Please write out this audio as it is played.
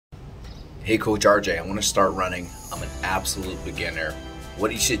Hey Coach RJ, I want to start running. I'm an absolute beginner. What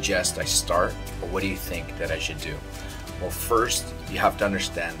do you suggest I start, or what do you think that I should do? Well, first, you have to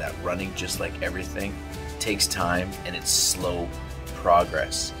understand that running, just like everything, takes time and it's slow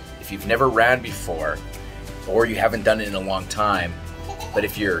progress. If you've never ran before, or you haven't done it in a long time, but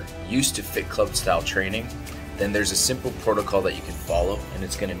if you're used to Fit Club style training, then there's a simple protocol that you can follow and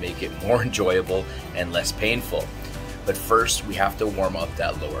it's going to make it more enjoyable and less painful. But first, we have to warm up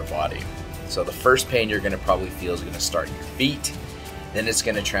that lower body. So the first pain you're going to probably feel is going to start in your feet, then it's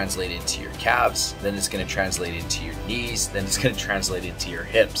going to translate into your calves, then it's going to translate into your knees, then it's going to translate into your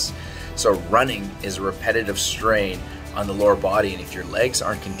hips. So running is a repetitive strain on the lower body, and if your legs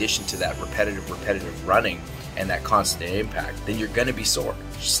aren't conditioned to that repetitive running and that constant impact, then you're going to be sore.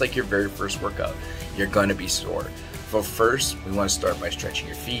 Just like your very first workout, you're going to be sore. But first, we want to start by stretching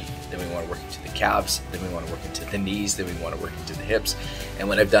your feet, then we want to work into the calves, then we want to work into the knees, then we want to work into the hips. And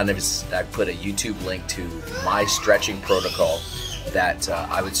what I've done is I put a YouTube link to my stretching protocol that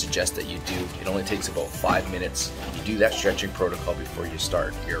I would suggest that you do. It only takes about 5 minutes. You do that stretching protocol before you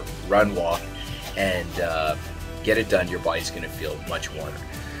start your run, walk, and get it done. Your body's going to feel much warmer.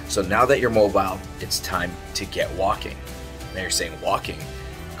 So now that you're mobile, it's time to get walking. Now you're saying, walking?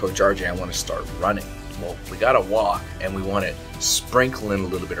 Coach RJ, I want to start running. Well, we got to walk, and we want to sprinkle in a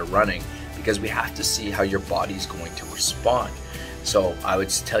little bit of running because we have to see how your body's going to respond. So I would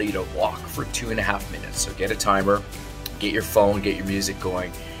tell you to walk for 2.5 minutes. So get a timer, get your phone, get your music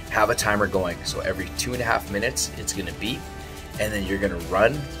going, have a timer going. So every 2.5 minutes, it's going to beep, and then you're going to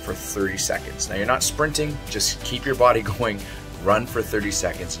run for 30 seconds. Now you're not sprinting, just keep your body going, run for 30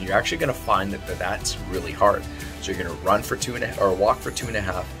 seconds, and you're actually going to find that that's really hard. So you're going to run for 2.5 or walk for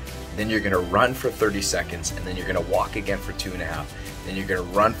 2.5. Then you're going to run for 30 seconds, and then you're going to walk again for 2.5. Then you're going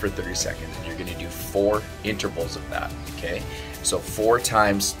to run for 30 seconds, and you're going to do 4 intervals of that, okay? So 4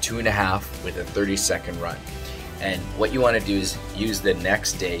 times 2.5 with a 30-second run. And what you want to do is use the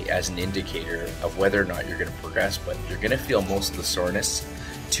next day as an indicator of whether or not you're going to progress, but you're going to feel most of the soreness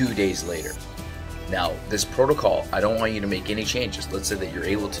 2 days later. Now, this protocol, I don't want you to make any changes. Let's say that you're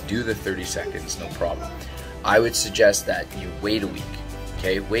able to do the 30 seconds, no problem. I would suggest that you wait a week.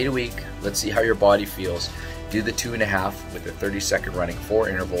 Okay, wait a week, let's see how your body feels. Do the 2.5 with the 30-second running, 4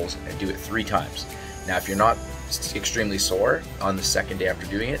 intervals, and do it 3 times. Now, if you're not extremely sore on the second day after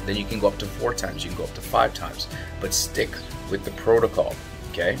doing it, then you can go up to 4 times, you can go up to 5 times, but stick with the protocol,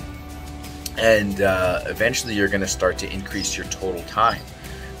 okay? And eventually you're gonna start to increase your total time,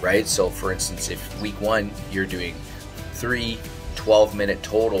 right? So for instance, if week 1 you're doing 3 12-minute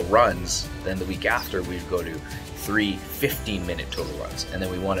total runs, then the week after we'd go to 3 15-minute total runs, and then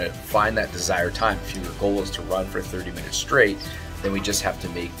we want to find that desired time. If your goal is to run for 30 minutes straight, then we just have to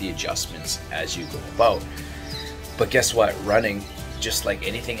make the adjustments as you go about. But guess what? Running, just like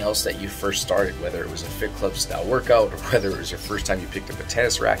anything else that you first started, whether it was a Fit Club style workout, or whether it was your first time you picked up a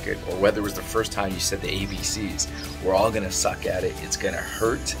tennis racket, or whether it was the first time you said the ABCs, we're all going to suck at it. It's going to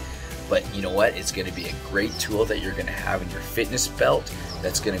hurt. But you know what? It's going to be a great tool that you're going to have in your fitness belt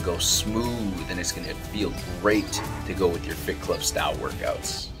that's going to go smooth, and it's going to feel great to go with your Fit Club style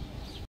workouts.